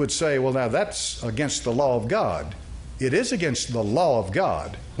 you would say, well, now that's against the law of God. It is against the law of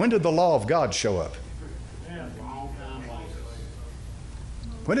God. When did the law of God show up?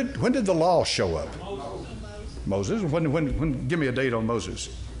 When did the law show up? Moses. When? Give me a date on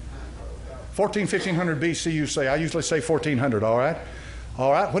Moses. 1500 BC, you say. I usually say 1400, all right?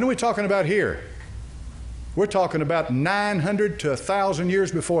 All right, when are we talking about here? We're talking about 900 to 1,000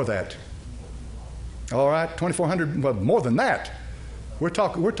 years before that. All right, 2,400, well, more than that. We're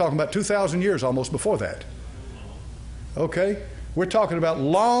talking about 2,000 years almost before that. Okay? We're talking about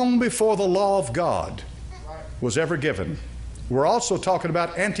long before the law of God was ever given. We're also talking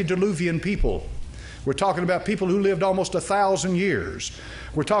about antediluvian people. We're talking about people who lived almost 1,000 years.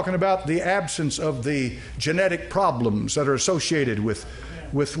 We're talking about the absence of the genetic problems that are associated with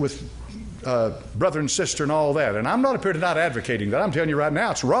brother and sister and all that. And I'm not up here tonight advocating that. I'm telling you right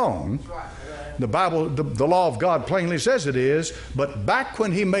now, it's wrong. The Bible, the law of God plainly says it is. But back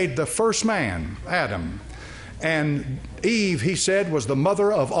when he made the first man, Adam, and Eve, he said, was the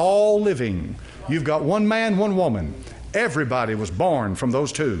mother of all living. You've got one man, one woman. Everybody was born from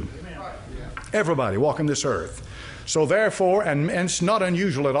those two. Everybody walking this earth. So therefore, and it's not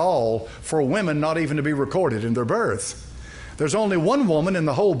unusual at all for women not even to be recorded in their birth. There's only one woman in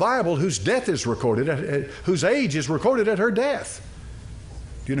the whole Bible whose death is recorded, whose age is recorded at her death.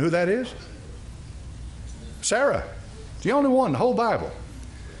 Do you know who that is? Sarah. The only one in the whole Bible.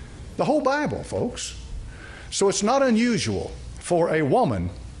 The whole Bible, folks. So it's not unusual for a woman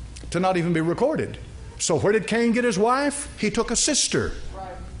to not even be recorded. So where did Cain get his wife? He took a sister.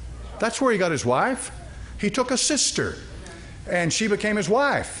 That's where he got his wife. He took a sister, and she became his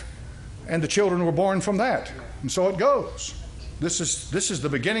wife, and the children were born from that. And so it goes. This is the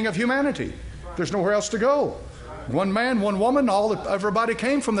beginning of humanity. There's nowhere else to go. One man, one woman. Everybody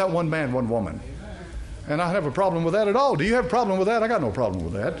came from that one man, one woman. And I don't have a problem with that at all. Do you have a problem with that? I got no problem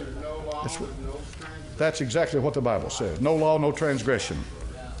with that. That's exactly what the Bible says. No law, no transgression.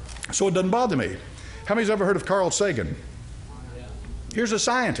 So it doesn't bother me. How many's ever heard of Carl Sagan? Here's a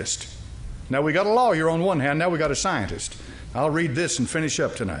scientist. Now we got a lawyer on one hand, now we got a scientist. I'll read this and finish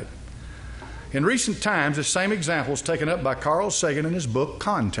up tonight. In recent times, the same example is taken up by Carl Sagan in his book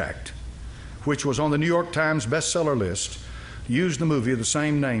Contact, which was on the New York Times bestseller list, used the movie of the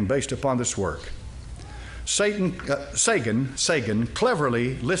same name based upon this work. Sagan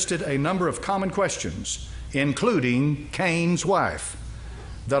cleverly listed a number of common questions, including Cain's wife,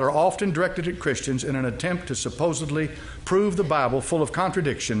 that are often directed at Christians in an attempt to supposedly prove the Bible full of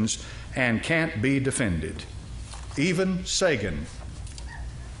contradictions and can't be defended. Even Sagan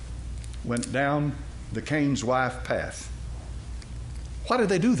went down the Cain's wife path. Why did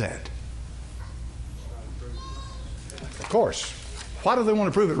they do that? Of course. Why do they want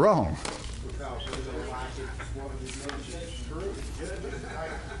to prove it wrong?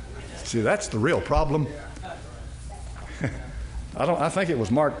 See, that's the real problem. I think it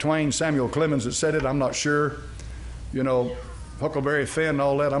was Mark Twain, Samuel Clemens that said it. I'm not sure. You know, Huckleberry Finn and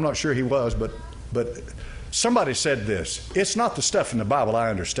all that. I'm not sure he was, but somebody said this. It's not the stuff in the Bible I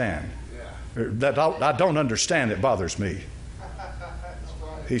understand. That I don't understand that bothers me.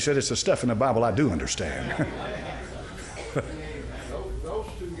 He said it's the stuff in the Bible I do understand. Those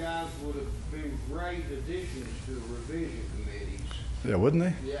two guys would have been great additions to revision committees. Yeah, wouldn't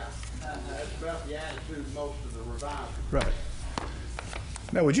they? Yeah. That's about the attitude of most of the revivers. Right.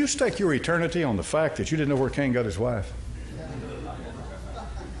 Now, would you stake your eternity on the fact that you didn't know where Cain got his wife?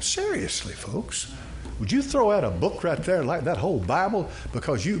 Seriously, folks. Would you throw out a book right there like that whole Bible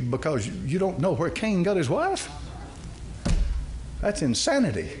because you don't know where Cain got his wife? That's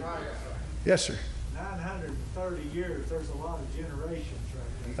insanity. Yes, sir. 930 years, there's a lot of generations right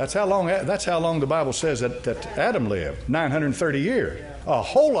there. That's how long the Bible says that Adam lived, 930 years. A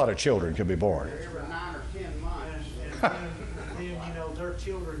whole lot of children could be born. Every 9 or 10 months. And then, you know, their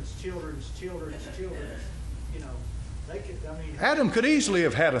children's children's children's children, you know, they could, I mean. Adam could easily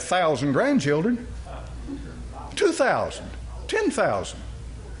have had 1,000 grandchildren, 2,000, 10,000.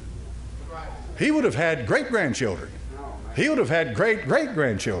 He would have had great-grandchildren. He would have had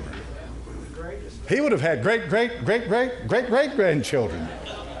great-great-grandchildren. He would have had great-great-great-great-great-great-grandchildren.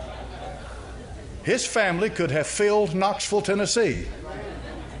 His family could have filled Knoxville, Tennessee. It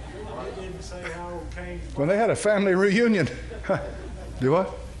didn't say how old Cain was. When they had a family reunion. Do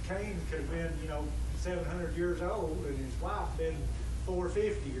what? Cain could have been, you know, 700 years old, and his wife been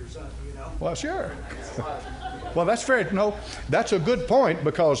 450 or something, you know. Well, sure. Well, that's a good point,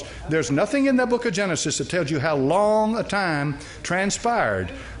 because there's nothing in that book of Genesis that tells you how long a time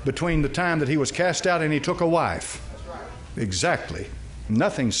transpired between the time that he was cast out and he took a wife. Exactly.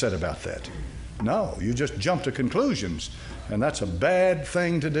 Nothing said about that. No, you just jump to conclusions, and that's a bad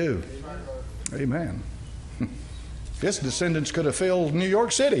thing to do. Amen. His descendants could have filled New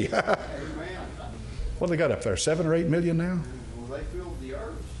York City. What they got up there, 7 or 8 million now? Well, they filled the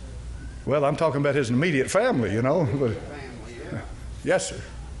earth. Well, I'm talking about his immediate family, you know. Family, yeah. Yes, sir. It's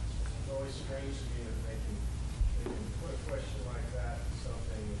always strange to me that they can put a question like that to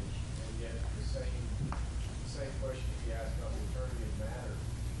something, and yet the same question you ask about the eternity of matter.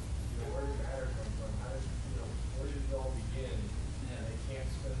 You know, where did matter come from? How did, you know, where did it all begin? And they can't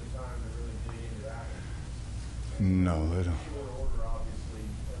spend the time to really dig into that one. No, they don't. In short order, obviously,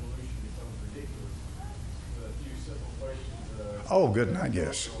 evolution becomes ridiculous. With a few simple questions. Oh, good night,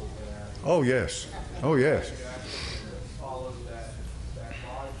 yes. Oh, yes. Oh, yes. Follows that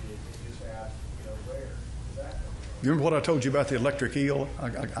logic and just ask, you know, where does that come from? You remember what I told you about the electric eel?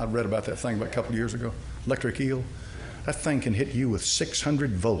 I read about that thing about a couple of years ago. Electric eel. That thing can hit you with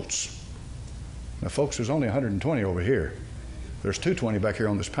 600 volts. Now, folks, there's only 120 over here. There's 220 back here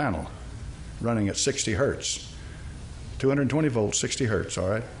on this panel, running at 60 hertz. 220 volts, 60 hertz, all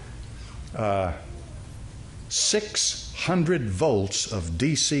right? 600 volts of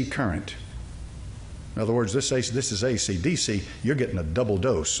DC current. In other words, this is AC. DC, you're getting a double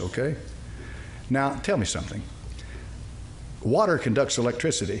dose, okay? Now, tell me something. Water conducts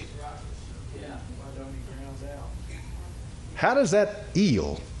electricity. Why don't he ground out? How does that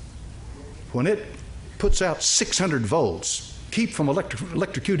eel, when it puts out 600 volts, keep from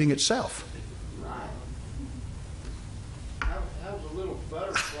electrocuting itself? How does a little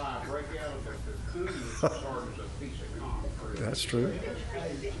butterfly break out of a cocoon and start as a piece of concrete? That's true.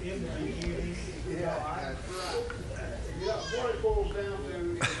 In the beginning, That's right. Yeah, what it boils down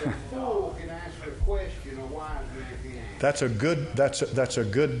to is a fool can ask a question, a wise man can't. That's a good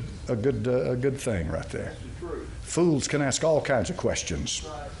thing right there. That's the truth. Fools can ask all kinds of questions.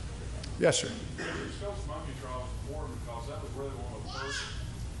 Yes, sir. The Scopes monkey trial was important because that was really one of the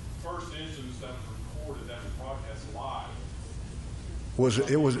first incidents that was recorded that was broadcast live.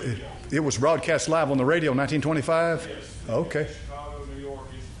 It was broadcast live on the radio in 1925? Yes. Okay. Chicago, New York.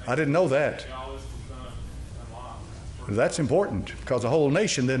 I didn't know that. All this was done live. That's important, because the whole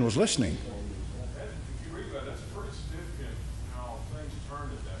nation then was listening. If you read that, that's pretty significant how things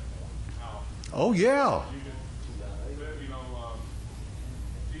turned at that point. How Oh, yeah. you can,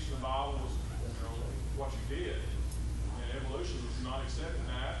 teaching the Bible was, what you did. And evolution was not accepting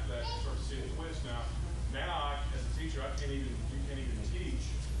that. That you start to see a twist now. Now, as a teacher, you can't even teach.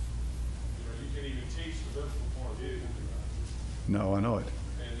 You can't even teach the biblical point of view. No, I know it.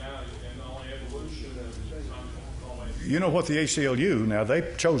 And now, and only evolution is not always. You know what the ACLU, now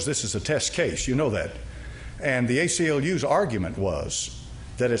they chose this as a test case, you know that. And the ACLU's argument was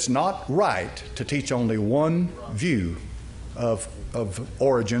that it's not right to teach only one view of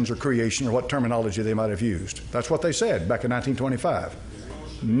origins or creation or what terminology they might have used. That's what they said back in 1925.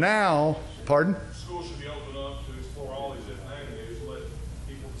 Now, pardon? Schools should be open up to explore all these different avenues, let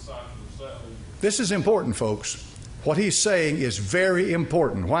people decide for themselves. This is important, folks. What he's saying is very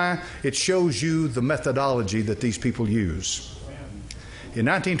important. Why? It shows you the methodology that these people use. In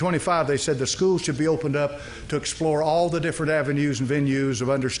 1925, they said the schools should be opened up to explore all the different avenues and venues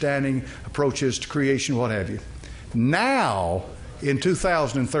of understanding, approaches to creation, what have you. Now, in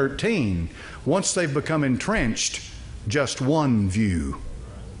 2013, once they've become entrenched, just one view.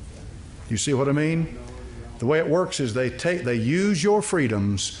 You see what I mean? The way it works is they use your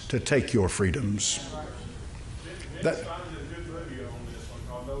freedoms to take your freedoms. Ben Stein did a good video on this one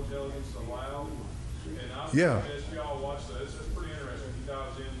called No Intelligence Allowed. And I Yeah. suggest you all watch that. It's pretty interesting. He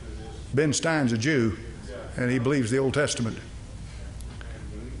dives into this. Ben Stein's a Jew, and he believes the Old Testament.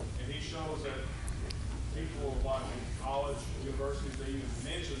 And he shows that people like in college,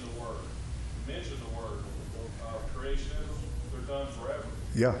 mention the word creationism, they're done forever.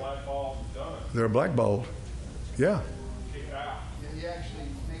 Yeah. Blackballed and done. They're blackballed. Yeah. Kicked out. He actually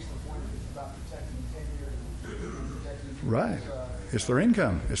makes the point about protecting tenure and protecting Right. It's their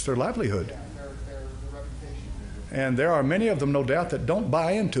income. It's their livelihood. their reputation. And there are many of them, no doubt, that don't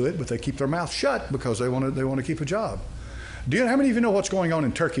buy into it, but they keep their mouth shut because they want to keep a job. How many of you know what's going on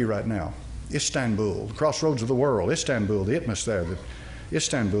in Turkey right now? Istanbul, crossroads of the world. Istanbul, the itmus there.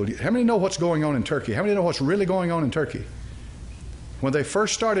 Istanbul. How many know what's going on in Turkey? How many know what's really going on in Turkey? When they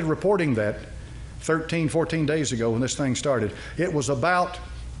first started reporting that 13, 14 days ago when this thing started, it was about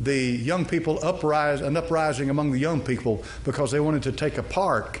the young people an uprising among the young people because they wanted to take a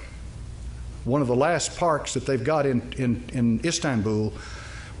park, one of the last parks that they've got in Istanbul,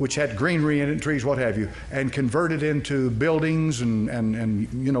 which had greenery in it, trees, what have you, and convert it into buildings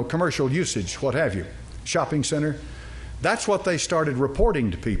and commercial usage, what have you, shopping center. That's what they started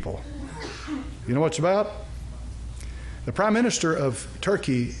reporting to people. You know what it's about? The Prime Minister of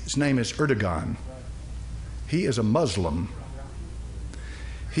Turkey, his name is Erdogan. He is a Muslim.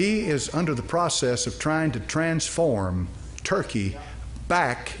 He is under the process of trying to transform Turkey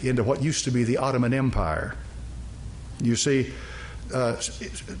back into what used to be the Ottoman Empire. You see,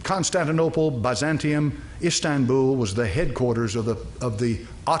 Constantinople, Byzantium, Istanbul was the headquarters of the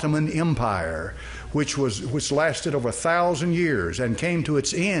Ottoman Empire, which lasted over 1,000 years and came to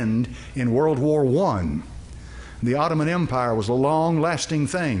its end in World War I. The Ottoman Empire was a long-lasting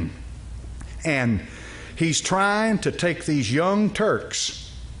thing. And he's trying to take these young Turks,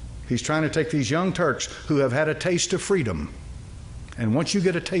 who have had a taste of freedom. And once you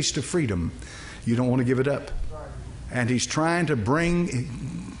get a taste of freedom, you don't want to give it up. And he's trying to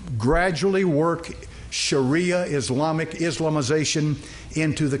gradually work Sharia Islamization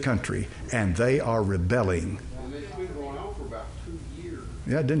into the country. And they are rebelling. And it's been going on for about 2 years.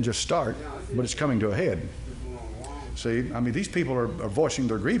 Yeah, it didn't just start, but it's coming to a head. See, I mean, these people are voicing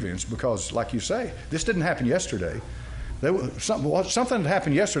their grievance because, like you say, this didn't happen yesterday. Something that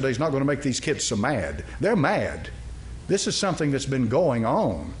happened yesterday is not going to make these kids so mad. They're mad. This is something that's been going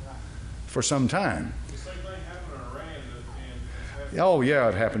on for some time. The same thing happened in Iran. Oh, yeah,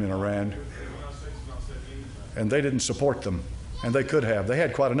 it happened in Iran. And they didn't support them. And they could have. They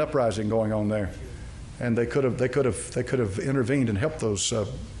had quite an uprising going on there. And they could have intervened and helped those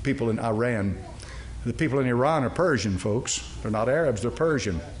people in Iran. The people in Iran are Persian folks. They're not Arabs, they're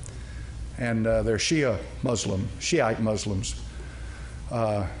Persian. And they're Shiite Muslims.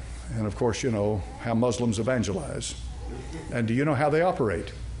 And of course, you know how Muslims evangelize. And do you know how they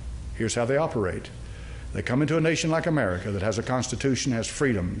operate? Here's how they operate. They come into a nation like America that has a constitution, has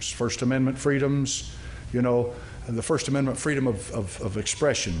freedoms, First Amendment freedoms, you know, the First Amendment freedom of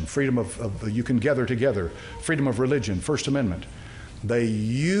expression, freedom of you can gather together, freedom of religion, First Amendment. They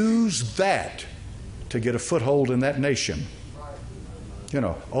use that to get a foothold in that nation. You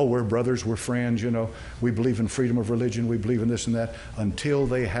know, oh, we're brothers, we're friends, you know, we believe in freedom of religion, we believe in this and that, until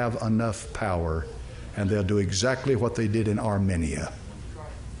they have enough power, and they'll do exactly what they did in Armenia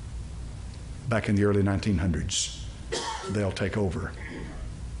back in the early 1900s. They'll take over.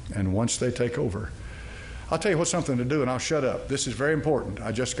 And once they take over, I'll tell you what's something to do, and I'll shut up. This is very important.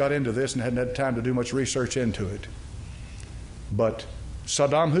 I just got into this and hadn't had time to do much research into it. But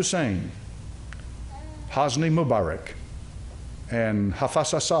Saddam Hussein, Hosni Mubarak, and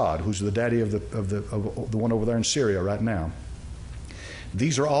Hafez Assad, who's the daddy of the one over there in Syria right now.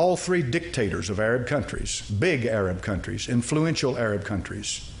 These are all three dictators of Arab countries, big Arab countries, influential Arab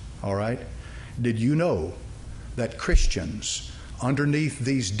countries. All right? Did you know that Christians underneath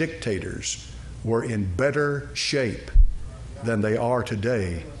these dictators were in better shape than they are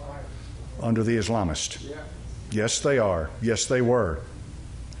today under the Islamists? Yes, they are. Yes, they were.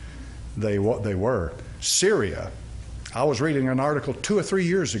 They were. Syria. I was reading an article 2 or 3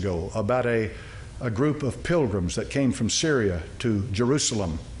 years ago about a group of pilgrims that came from Syria to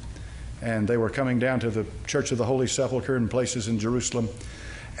Jerusalem. And they were coming down to the Church of the Holy Sepulchre and places in Jerusalem.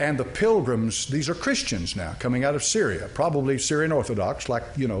 And the pilgrims, these are Christians now, coming out of Syria, probably Syrian Orthodox, like,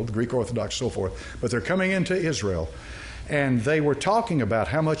 you know, the Greek Orthodox, so forth. But they're coming into Israel. And they were talking about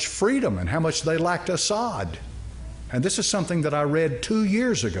how much freedom and how much they lacked Assad. And this is something that I read 2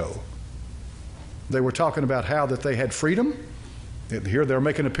 years ago. They were talking about how that they had freedom. Here they're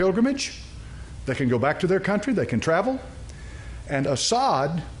making a pilgrimage. They can go back to their country. They can travel. And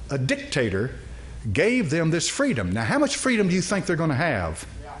Assad, a dictator, gave them this freedom. Now, how much freedom do you think they're going to have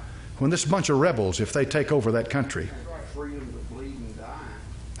when this bunch of rebels, if they take over that country? Freedom to bleed and die.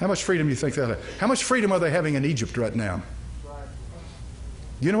 How much freedom do you think they'll have? How much freedom are they having in Egypt right now?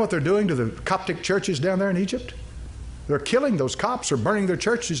 You know what they're doing to the Coptic churches down there in Egypt? They're killing, those cops are burning their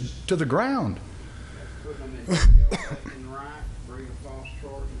churches to the ground. Putting them in jail left and right, bringing false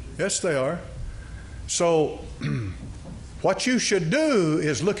charges. Yes, they are. So what you should do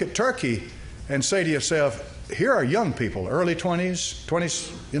is look at Turkey and say to yourself, here are young people, early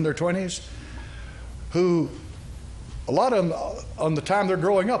 20s, in their 20s, who, a lot of them, on the time they're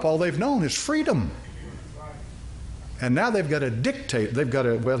growing up, all they've known is freedom. And now they've got a dictator. They've got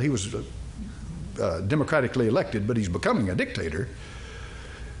a, well, he was democratically elected, but he's becoming a dictator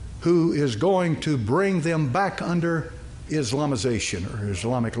who is going to bring them back under Islamization or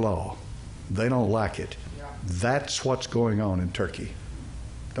Islamic law. They don't like it. That's what's going on in Turkey.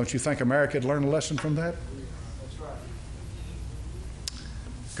 Don't you think America could learn a lesson from that? That's right.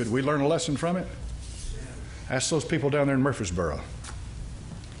 Could we learn a lesson from it? Ask those people down there in Murfreesboro.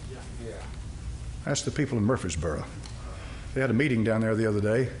 Yeah. Ask the people in Murfreesboro. They had a meeting down there the other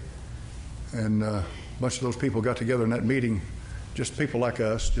day, and a bunch of those people got together in that meeting, just people like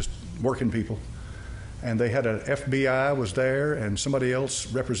us, just working people. And they had an FBI was there and somebody else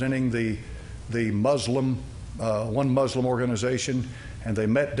representing the Muslim, one Muslim organization, and they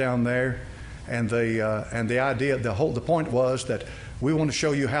met down there. And the idea, the point was that we want to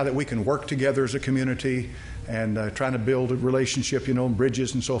show you how that we can work together as a community and trying to build a relationship,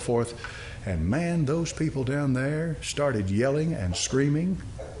 bridges and so forth. And man, those people down there started yelling and screaming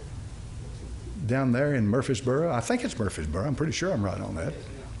down there in Murfreesboro. I think it's Murfreesboro. I'm pretty sure I'm right on that.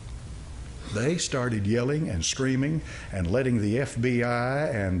 They started yelling and screaming and letting the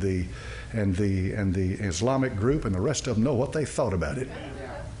FBI and the Islamic group and the rest of them know what they thought about it.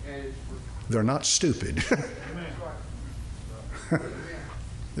 They're not stupid.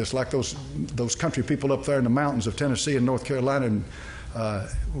 It's like those country people up there in the mountains of Tennessee and North Carolina, and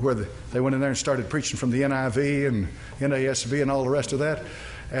where they went in there and started preaching from the NIV and NASB and all the rest of that.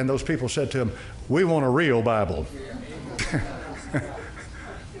 And those people said to them, "We want a real Bible."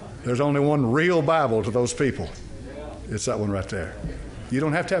 There's only one real Bible to those people. It's that one right there. You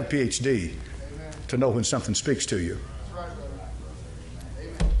don't have to have a PhD to know when something speaks to you.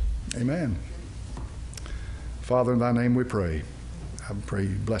 Amen. Father, in thy name we pray. I pray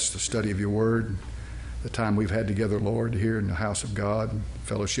you bless the study of your word, the time we've had together, Lord, here in the house of God,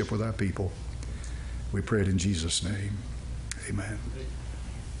 fellowship with our people. We pray it in Jesus' name. Amen.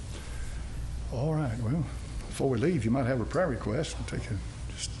 All right. Well, before we leave, you might have a prayer request. We'll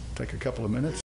just take a couple of minutes.